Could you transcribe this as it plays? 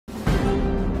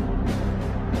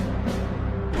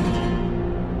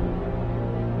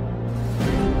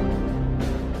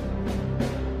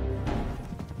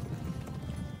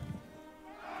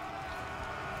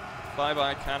Bye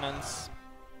bye cannons.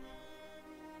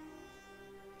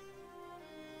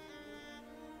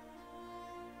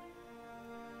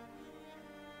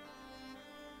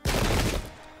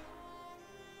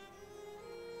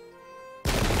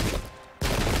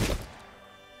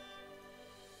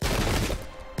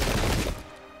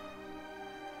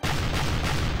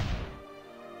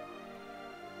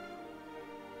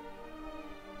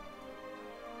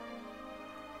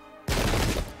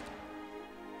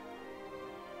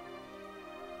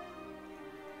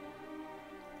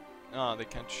 Ah, they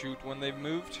can't shoot when they've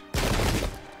moved.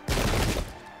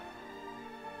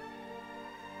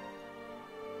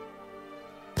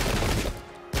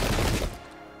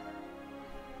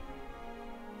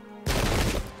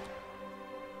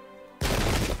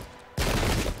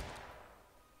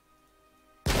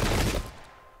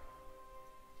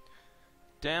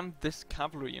 Damn this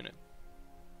cavalry unit.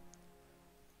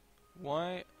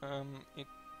 Why am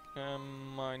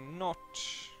I not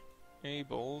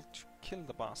able to kill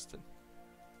the bastard?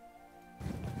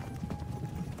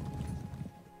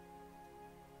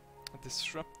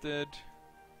 Disrupted.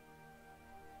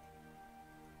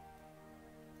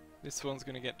 This one's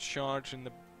gonna get charged in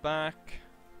the back.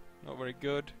 Not very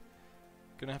good.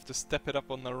 Gonna have to step it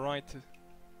up on the right.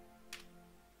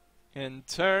 In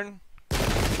turn.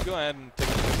 Go ahead and take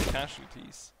a look at the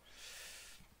casualties.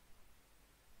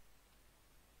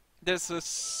 There's a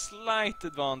slight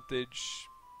advantage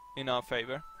in our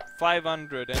favor.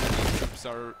 500 enemy troops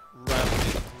are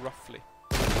rounded roughly.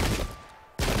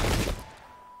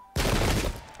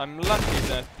 I'm lucky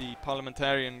that the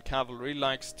parliamentarian cavalry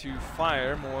likes to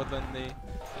fire more than they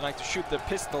like to shoot their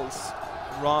pistols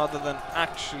rather than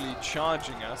actually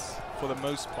charging us for the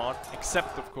most part,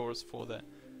 except of course for the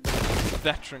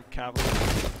veteran cavalry.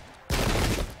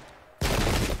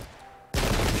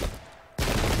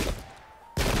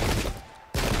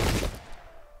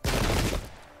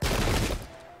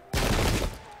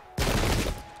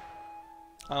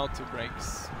 Auto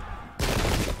brakes.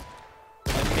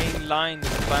 My main line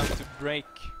is about to break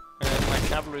and my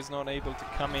cavalry is not able to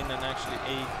come in and actually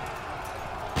aid.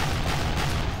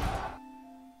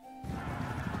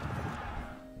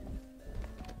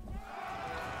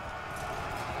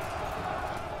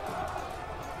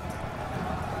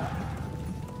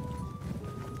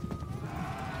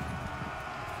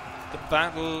 The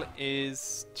battle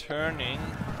is turning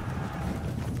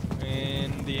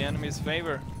in the enemy's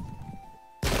favor.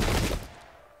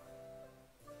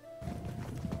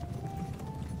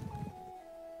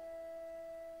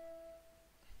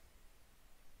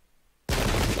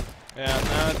 Yeah,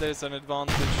 now there's an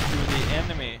advantage to the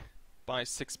enemy by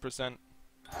 6%.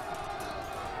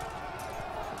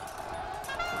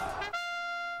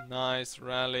 Nice,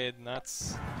 rallied,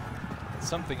 that's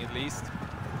something at least.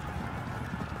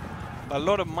 A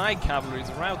lot of my cavalry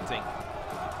is routing,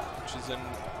 which is a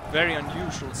very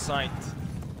unusual sight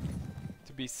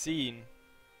to be seen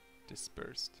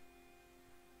dispersed.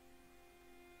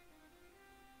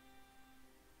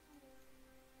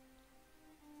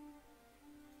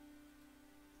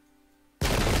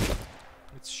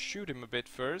 Let's shoot him a bit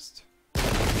first.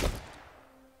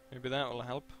 Maybe that will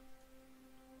help.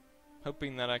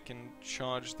 Hoping that I can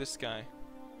charge this guy.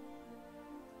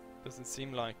 Doesn't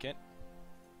seem like it.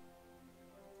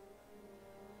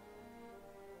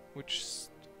 Which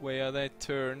way are they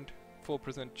turned?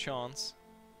 4% chance.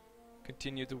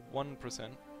 Continue to 1%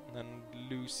 and then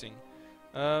losing.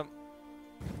 Damn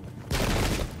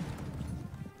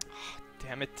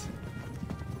it.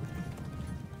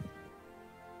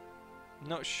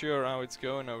 Not sure how it's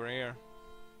going over here.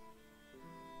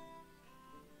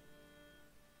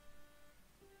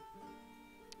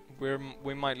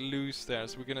 We might lose there,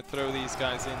 so we're gonna throw these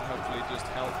guys in, hopefully just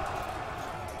help.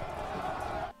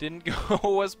 Didn't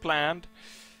go as planned.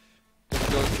 Didn't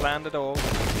go as planned at all.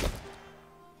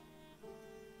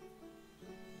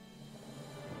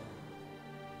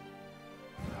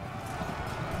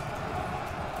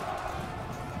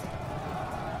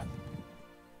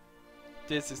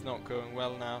 This is not going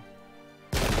well now.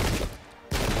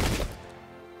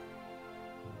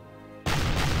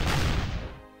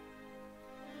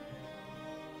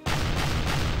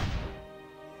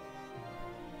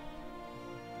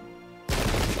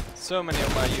 So many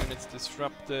of my units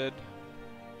disrupted.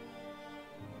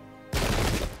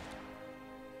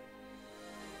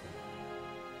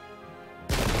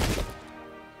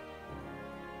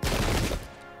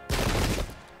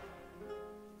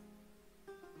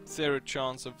 Zero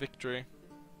chance of victory.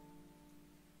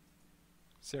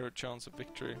 Zero chance of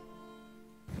victory.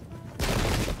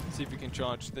 See if we can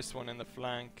charge this one in the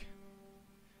flank.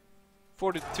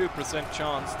 42%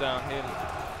 chance downhill.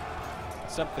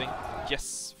 Something.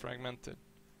 Yes, fragmented.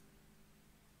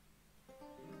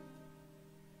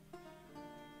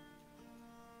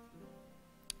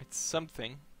 It's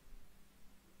something.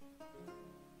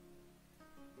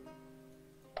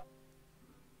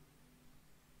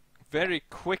 Very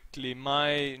quickly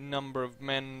my number of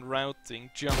men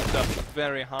routing jumped up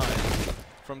very high,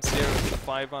 from 0 to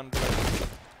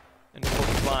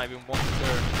 545 in one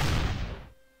turn.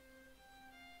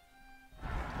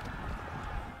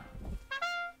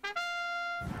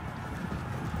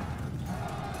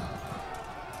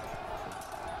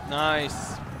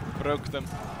 Nice, broke them.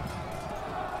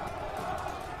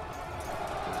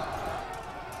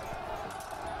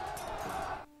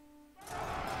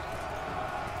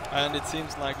 And it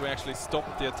seems like we actually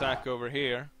stopped the attack over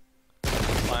here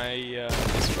by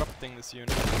disrupting this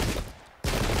unit.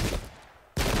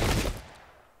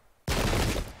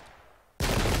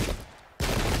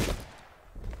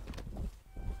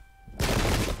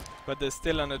 But there's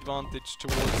still an advantage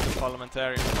towards the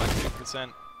parliamentarians by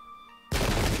 2%.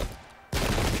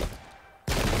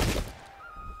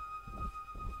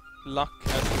 Luck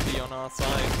has to be on our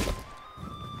side.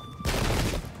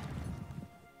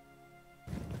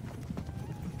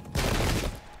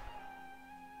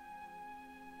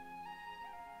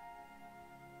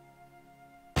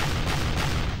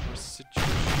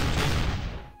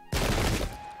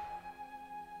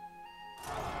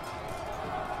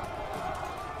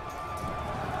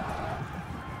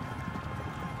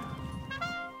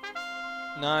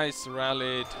 Nice,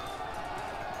 rallied.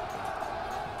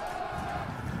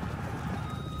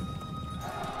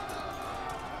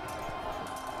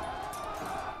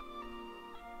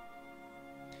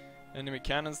 Enemy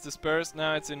cannons dispersed.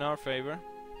 Now it's in our favor,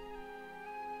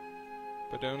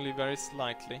 but only very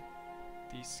slightly.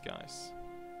 These guys.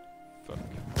 Fuck.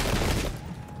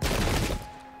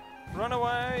 Run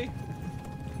away!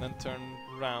 And then turn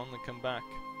around and come back.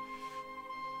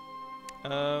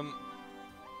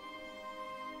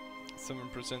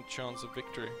 7% chance of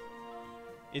victory.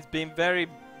 It's been very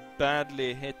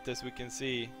badly hit, as we can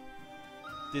see.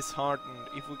 Disheartened.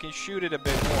 If we can shoot it a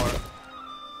bit more.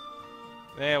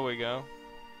 There we go.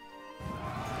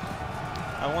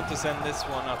 I want to send this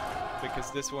one up, because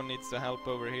this one needs to help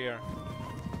over here.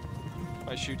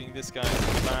 By shooting this guy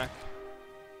in the back.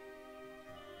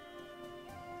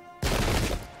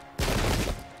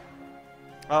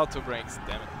 Auto brakes,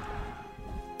 damn it.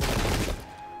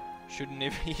 Shouldn't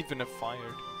even have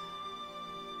fired.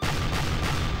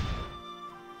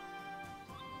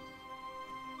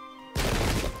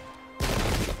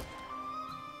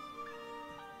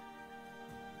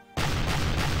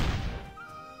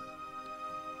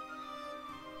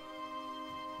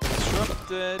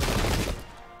 Disrupted.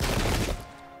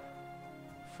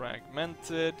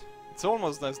 Fragmented. It's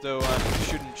almost as though I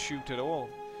shouldn't shoot at all,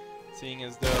 seeing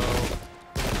as though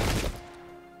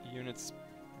units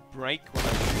break when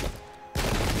I shoot.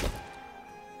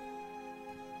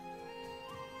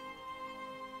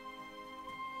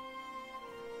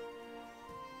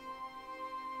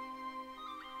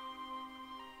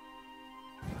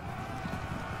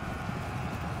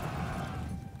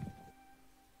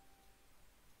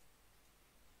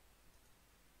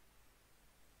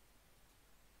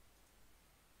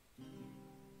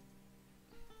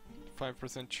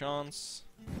 5% chance.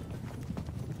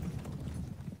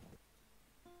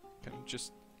 Can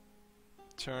just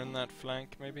turn that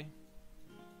flank, maybe.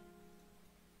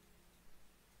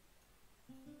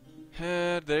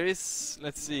 There is,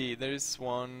 let's see, there is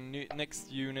one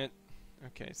next unit.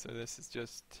 Okay, so this is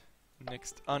just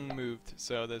next unmoved,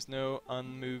 so there's no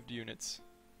unmoved units.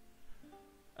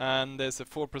 And there's a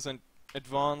 4%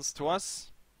 advance to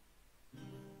us.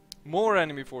 More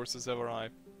enemy forces have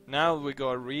arrived. Now we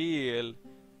got a real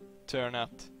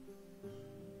turnout.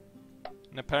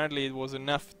 And apparently it was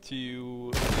enough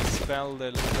to dispel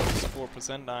those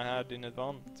 4% I had in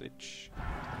advantage.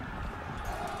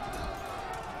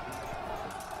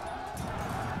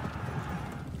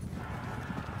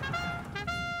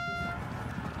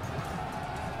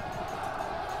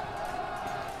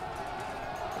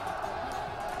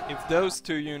 If those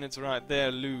two units right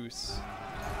there lose,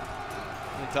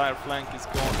 the entire flank is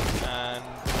gone, and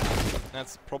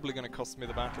that's probably going to cost me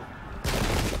the battle.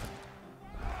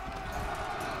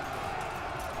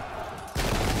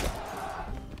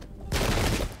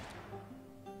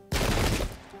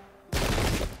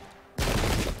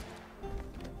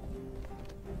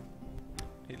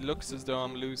 It looks as though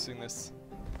I'm losing this.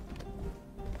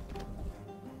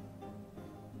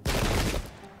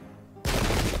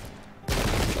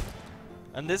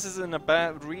 And this is in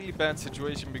a really bad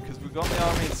situation, because we got the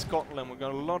army in Scotland, we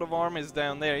got a lot of armies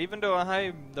down there. Even though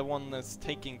I'm the one that's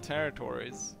taking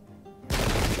territories,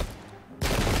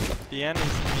 The enemy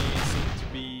seem to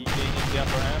be gaining the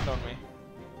upper hand on me.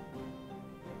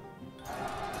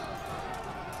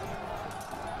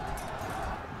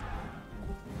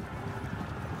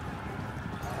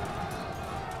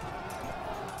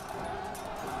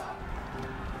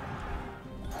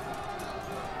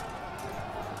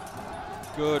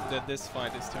 Good that this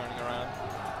fight is turning around.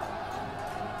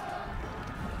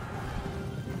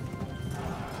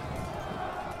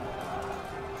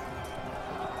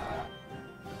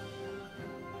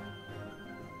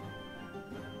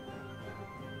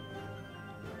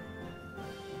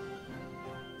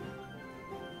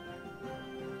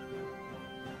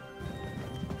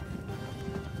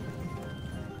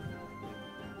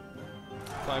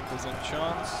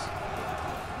 Chance.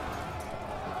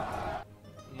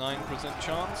 9%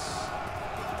 chance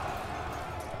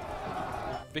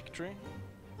of victory.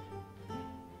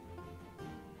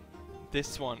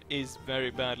 This one is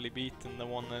very badly beaten, the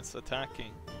one that's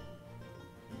attacking.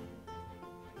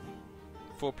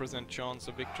 4% chance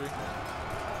of victory.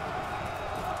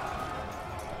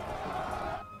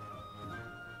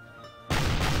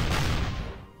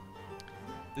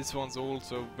 This one's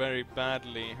also very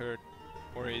badly hurt,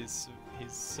 or he's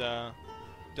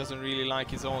doesn't really like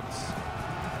his odds.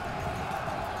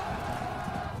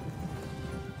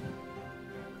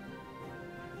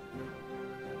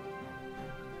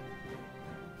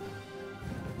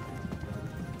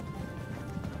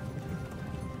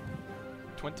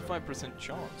 %25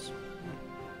 chance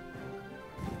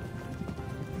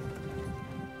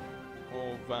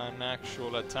of an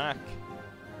actual attack.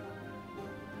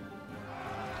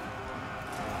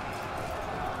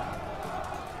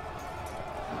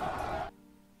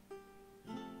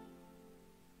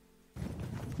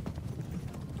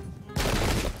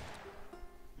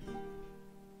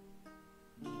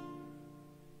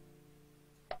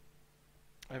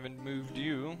 I haven't moved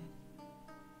you.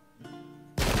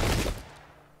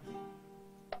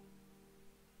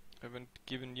 I haven't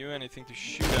given you anything to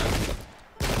shoot at.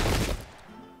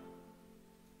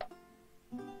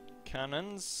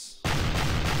 Cannons.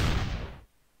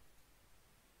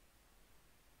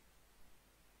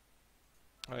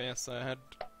 Oh yes, I had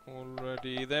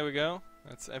already. There we go.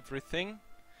 That's everything.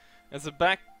 As a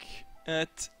back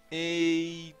at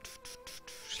a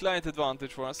slight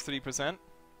advantage for us, 3%.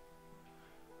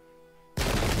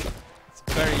 It's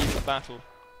a very even battle.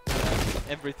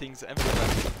 Everything's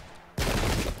everywhere.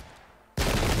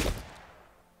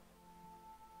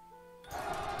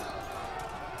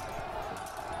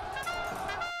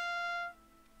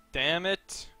 Damn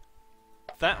it!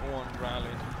 That one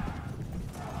rallied.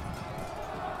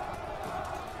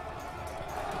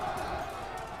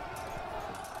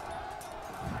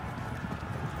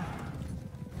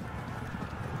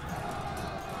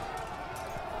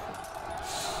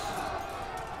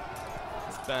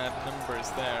 It's bad numbers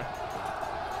there.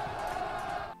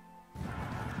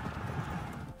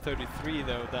 33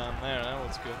 though down there, that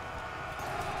was good.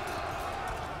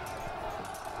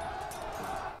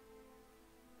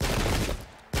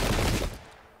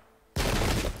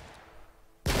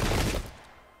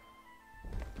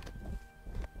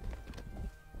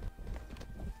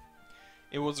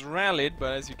 It was rallied,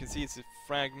 but as you can see it's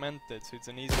fragmented, so it's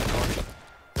an easy target.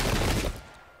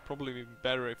 Probably be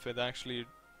better if it actually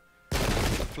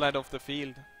fled off the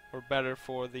field, or better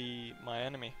for my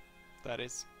enemy, that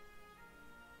is.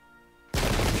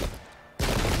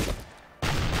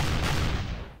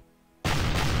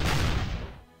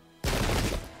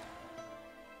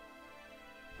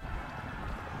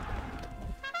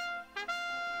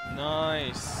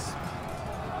 Nice.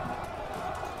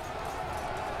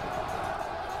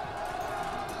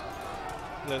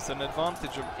 There's an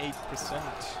advantage of 8%.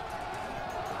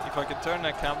 If I can turn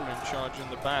that cavalry charge in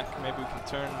the back, maybe we can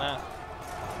turn that.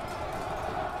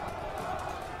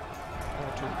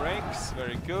 Auto brakes,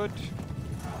 very good.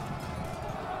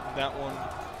 That one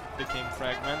became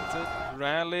fragmented,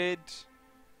 rallied.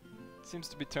 Seems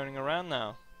to be turning around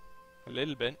now, a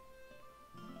little bit.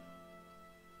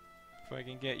 If I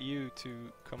can get you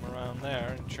to come around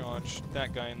there and charge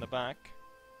that guy in the back.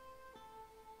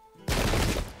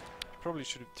 Probably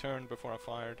should have turned before I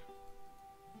fired.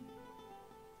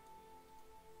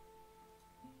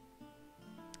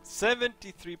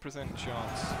 73%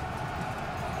 chance.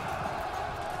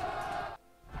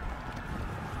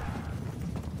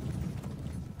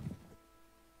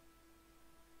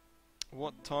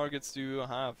 What targets do you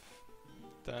have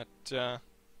that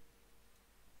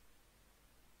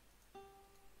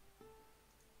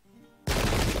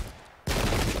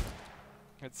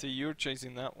let's see, you're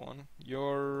chasing that one.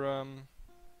 You're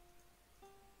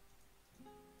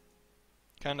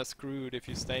kinda screwed if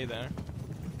you stay there.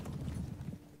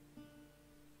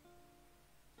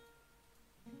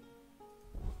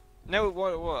 No,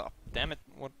 what? Damn it!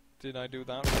 What did I do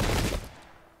that for?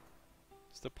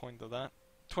 What's the point of that?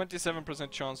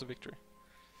 27% chance of victory.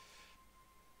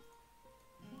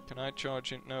 Can I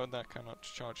charge in? No, that cannot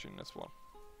charge in as well.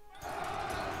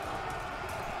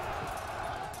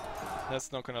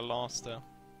 That's not gonna last though.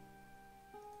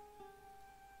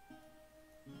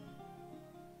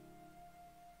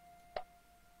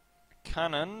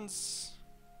 Cannons.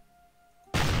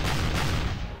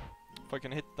 If I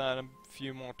can hit that a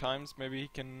few more times, maybe he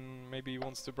can. Maybe he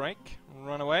wants to break,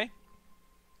 run away.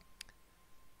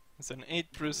 It's an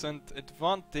 8%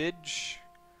 advantage,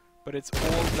 but it's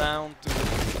all down to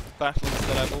the battles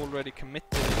that I've already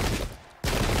committed in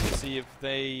to see if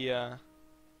they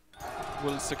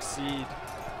will succeed.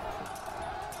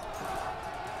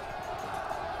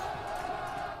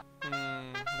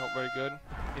 Not very good.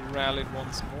 He rallied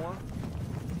once more.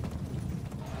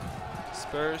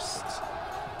 Dispersed.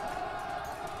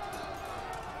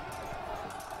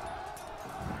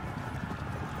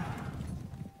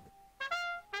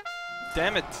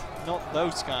 Damn it! Not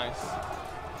those guys.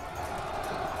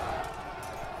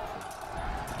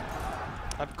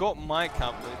 I've got my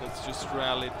cavalry that's just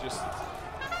rallied just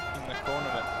in the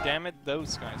corner. Damn it,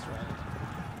 those guys rallied.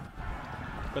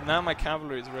 But now my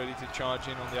cavalry is ready to charge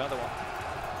in on the other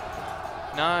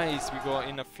one. Nice, we got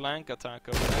in a flank attack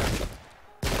over there.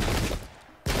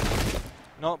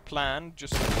 Not planned,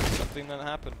 just something that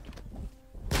happened.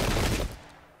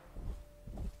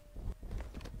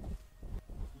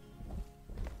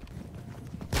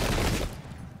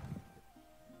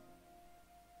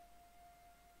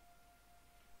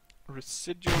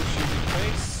 Residual shooting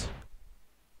phase.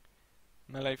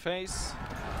 Melee phase.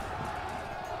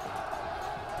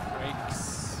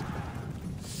 Breaks.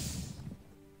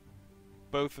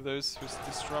 Both of those was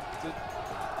disrupted.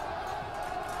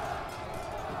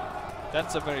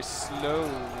 That's a very slow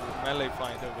melee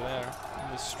fight over there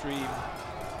in the stream.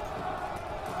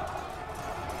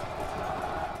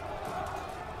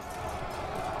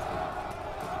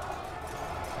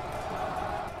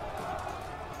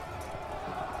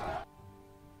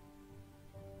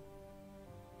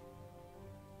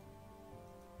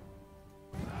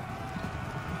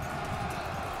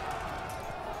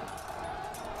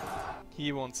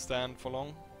 He won't stand for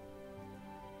long.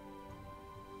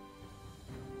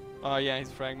 Oh yeah,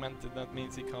 he's fragmented, that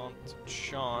means he can't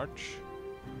charge.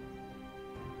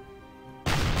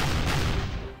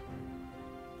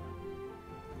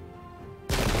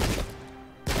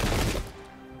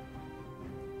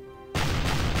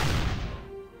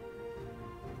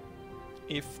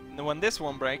 When this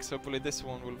one breaks, hopefully this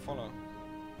one will follow.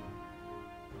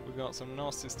 We've got some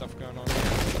nasty stuff going on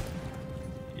here.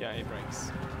 Yeah, he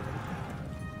breaks.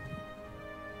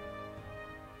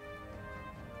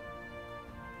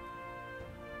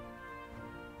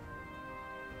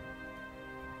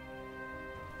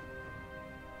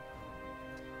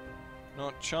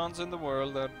 Not a chance in the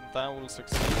world that that will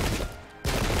succeed.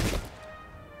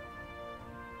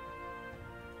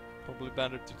 Probably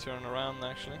better to turn around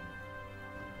actually.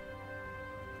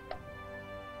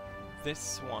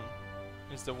 This one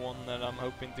is the one that I'm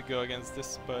hoping to go against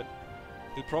this, but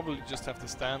he'll probably just have to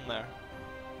stand there.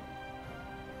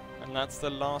 And that's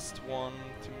the last one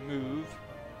to move.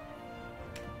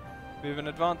 We have an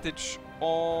advantage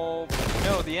of...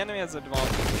 No, the enemy has an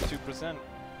advantage of 2%.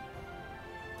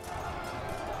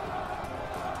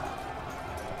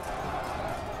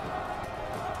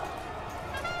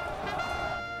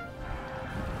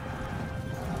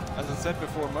 As I said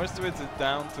before, most of it is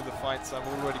down to the fights I've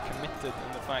already committed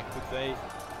and the fact that they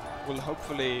will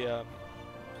hopefully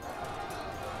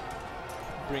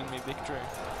bring me victory.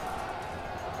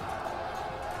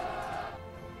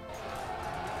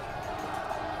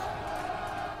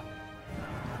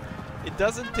 It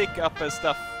doesn't tick up as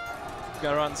stuff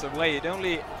runs away, it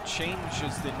only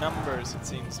changes the numbers, it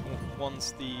seems,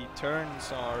 once the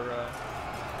turns are...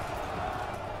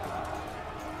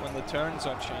 when the turns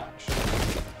are changed.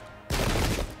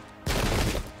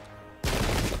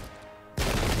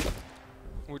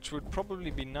 Which would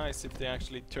probably be nice if they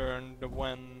actually turned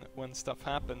when stuff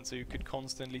happens, so you could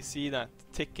constantly see that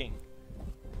ticking.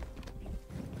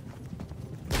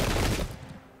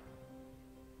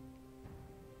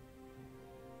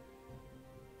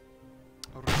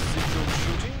 Residual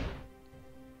shooting.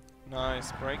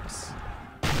 Nice breaks.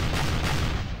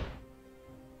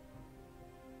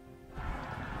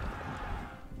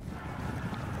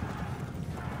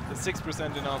 The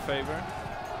 6% in our favor,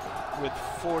 with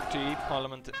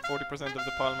 40% of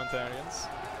the parliamentarians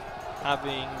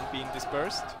having been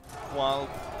dispersed, while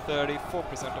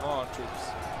 34% of our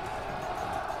troops.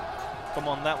 Come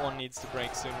on, that one needs to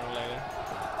break sooner or later.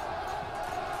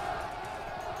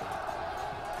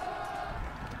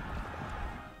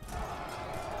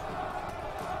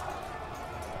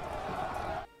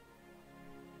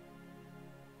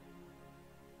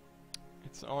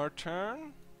 our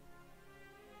turn.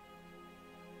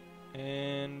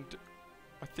 And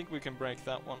I think we can break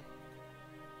that one.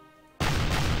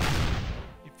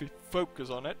 If we focus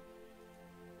on it.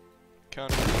 Can't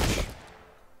reach.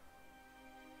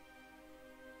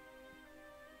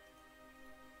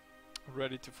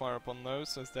 Ready to fire upon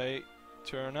those as they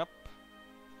turn up.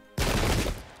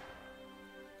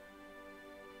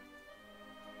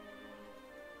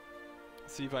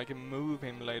 See if I can move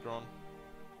him later on.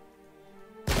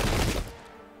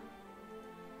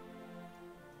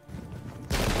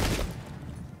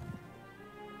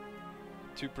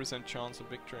 %2 chance of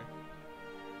victory.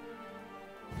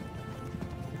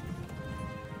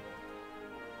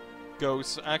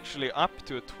 Goes actually up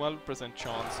to a 12%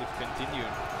 chance if continued.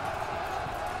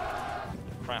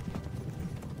 Crap.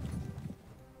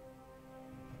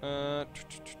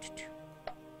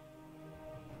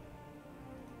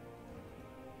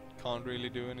 Can't really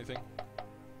do anything.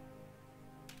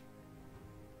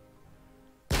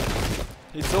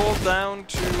 It's all down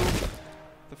to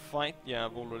the fight. Yeah,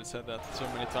 I've already said that so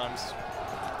many times.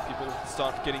 People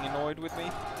start getting annoyed with me.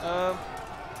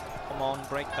 Come on,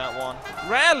 break that one.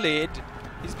 Rallied!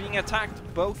 He's being attacked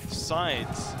both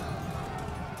sides.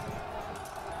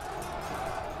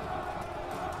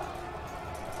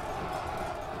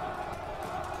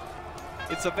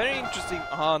 It's a very interesting...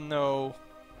 Ah, no.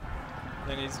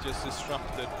 Then he's just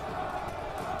disrupted.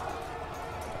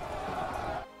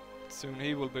 Soon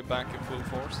he will be back in full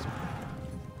force.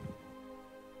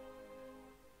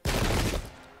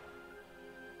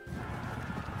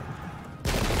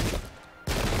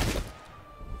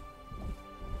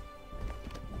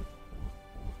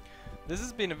 This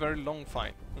has been a very long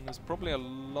fight, and there's probably a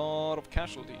lot of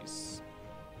casualties.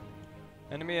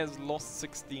 Enemy has lost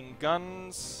 16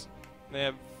 guns. They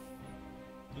have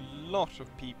a lot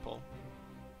of people.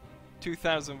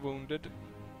 2,000 wounded,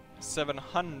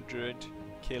 700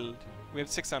 killed. We have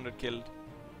 600 killed,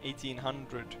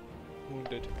 1,800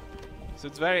 wounded. So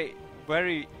it's very,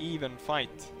 very even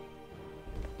fight.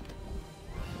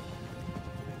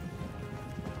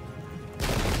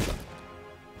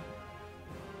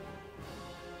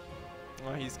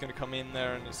 Oh, he's gonna come in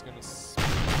there and he's gonna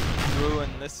ruin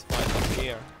this fight up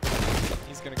here.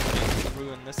 He's gonna come in and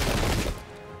ruin this one.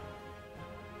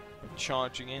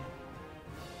 Charging in.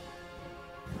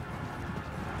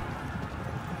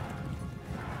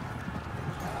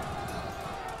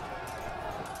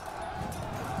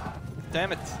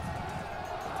 Damn it!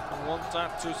 I want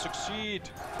that to succeed.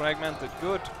 Fragmented,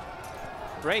 good.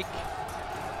 Break.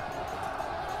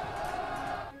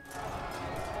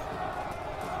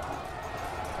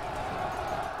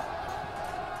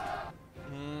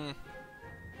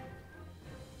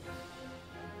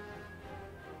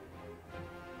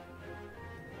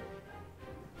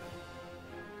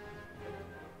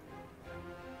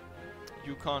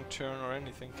 You can't turn or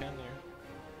anything, can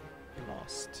you?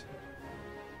 Lost.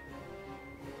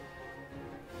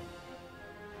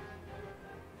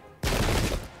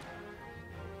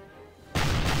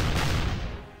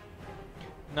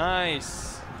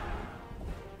 Nice!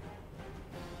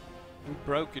 We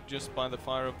broke it just by the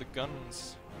fire of the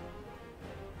guns.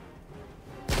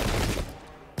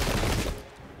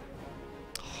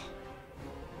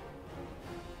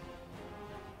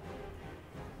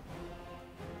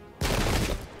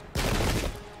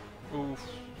 Oof.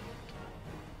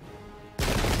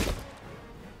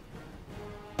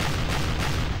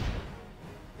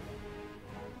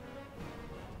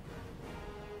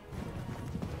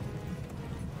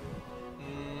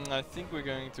 I think we're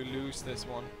going to lose this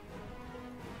one.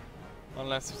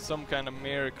 Unless some kind of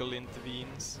miracle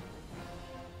intervenes.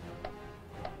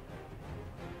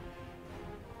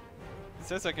 It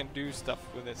says I can do stuff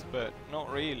with this, but not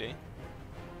really.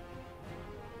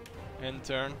 End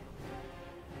turn.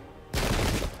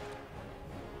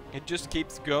 It just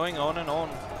keeps going on and on,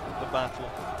 the battle.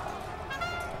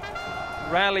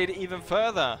 Rallied even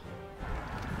further.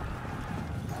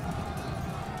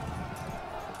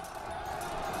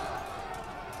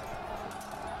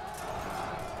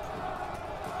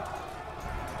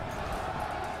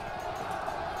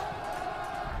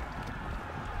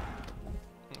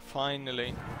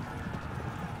 Finally.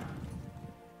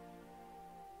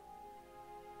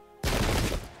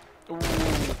 Ooh,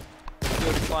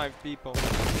 35 people.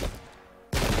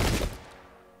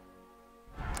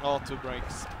 Auto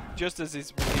breaks. Just as he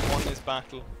won his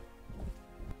battle.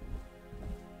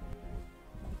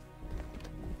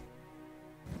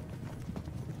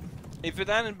 If it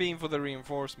hadn't been for the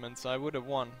reinforcements, I would have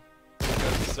won.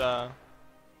 Because I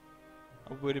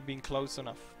would have been close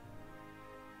enough.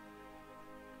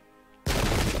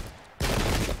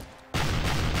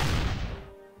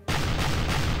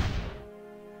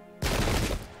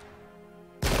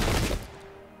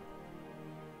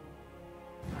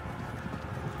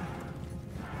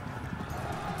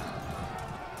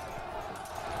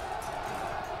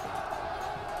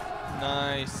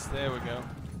 Nice, there we go.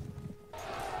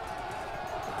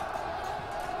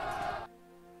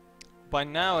 By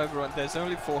now everyone, there's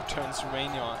only 4 turns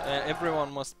remaining on.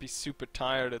 Everyone must be super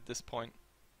tired at this point.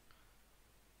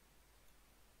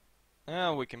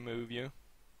 Now we can move you.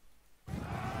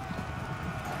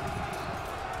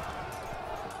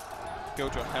 Go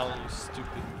to hell, you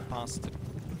stupid bastard.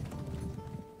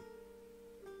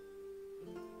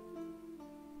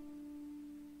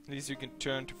 At least you can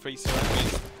turn to face your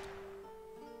enemies.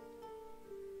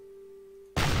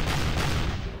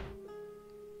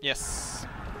 Yes.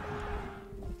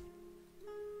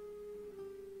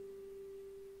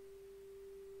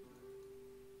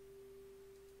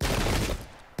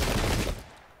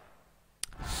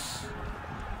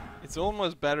 It's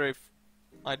almost better if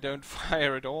I don't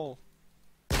fire at all.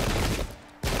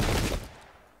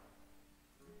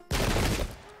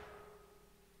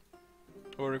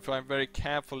 Or if I very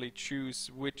carefully choose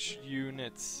which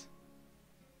units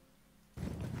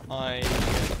I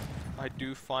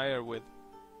do fire with.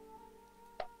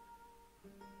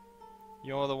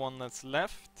 You're the one that's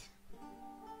left.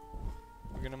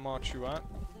 We're gonna march you out.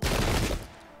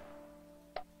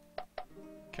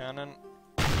 Cannon.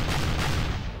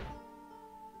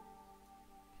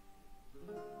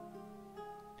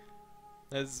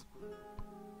 There's...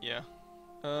 yeah.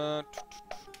 Come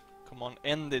on,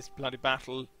 end this bloody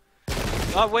battle.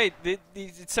 Oh wait,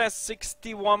 it says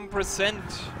 61%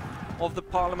 of the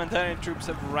parliamentarian troops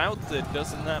have routed.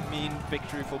 Doesn't that mean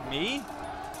victory for me?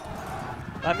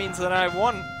 That means that I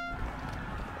won.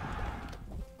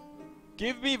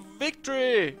 Give me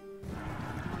victory!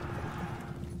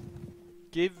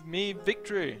 Give me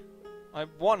victory! I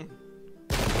won!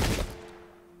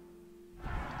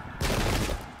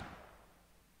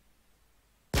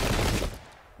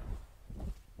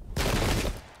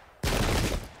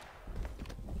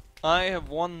 I have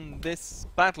won this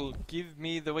battle. Give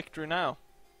me the victory now.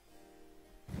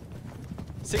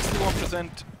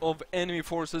 61% of enemy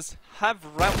forces have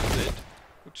routed,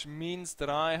 which means that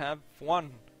I have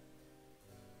won.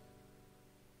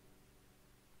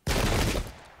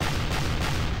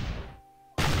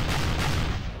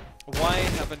 Why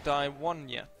haven't I won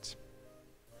yet?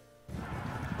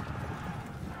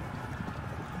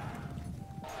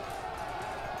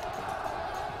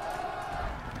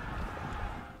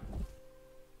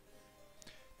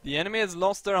 The enemy has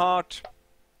lost their heart,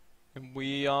 and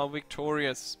we are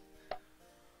victorious.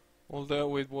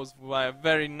 Although it was by a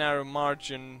very narrow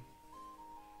margin.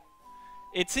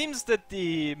 It seems that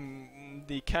the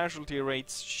casualty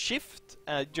rates shift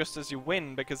just as you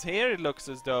win, because here it looks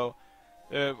as though,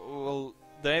 well,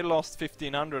 they lost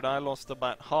 1500, I lost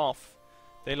about half.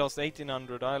 They lost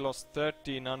 1800, I lost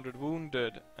 1300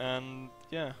 wounded, and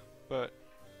yeah, but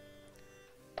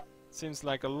seems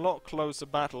like a lot closer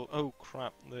battle. Oh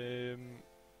crap, the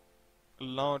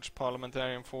large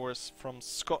parliamentarian force from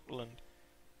Scotland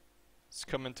is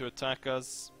coming to attack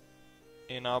us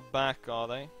in our back, are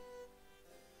they?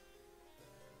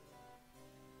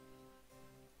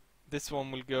 This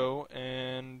one will go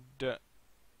and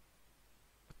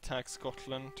attack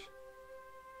Scotland.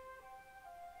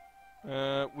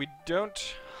 We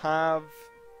don't have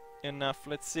enough,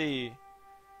 let's see.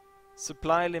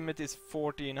 Supply limit is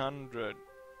 1400.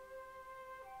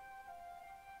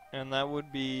 And that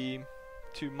would be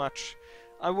too much.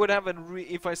 I would have a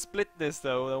if I split this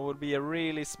though, there would be a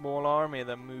really small army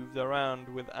that moved around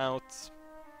without,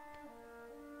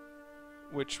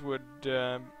 which would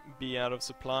be out of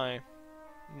supply.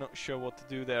 Not sure what to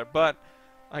do there, but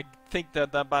I think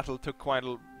that battle took quite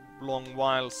a long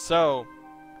while, so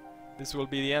this will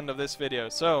be the end of this video.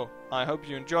 So I hope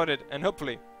you enjoyed it, and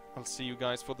hopefully I'll see you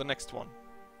guys for the next one.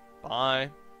 Bye.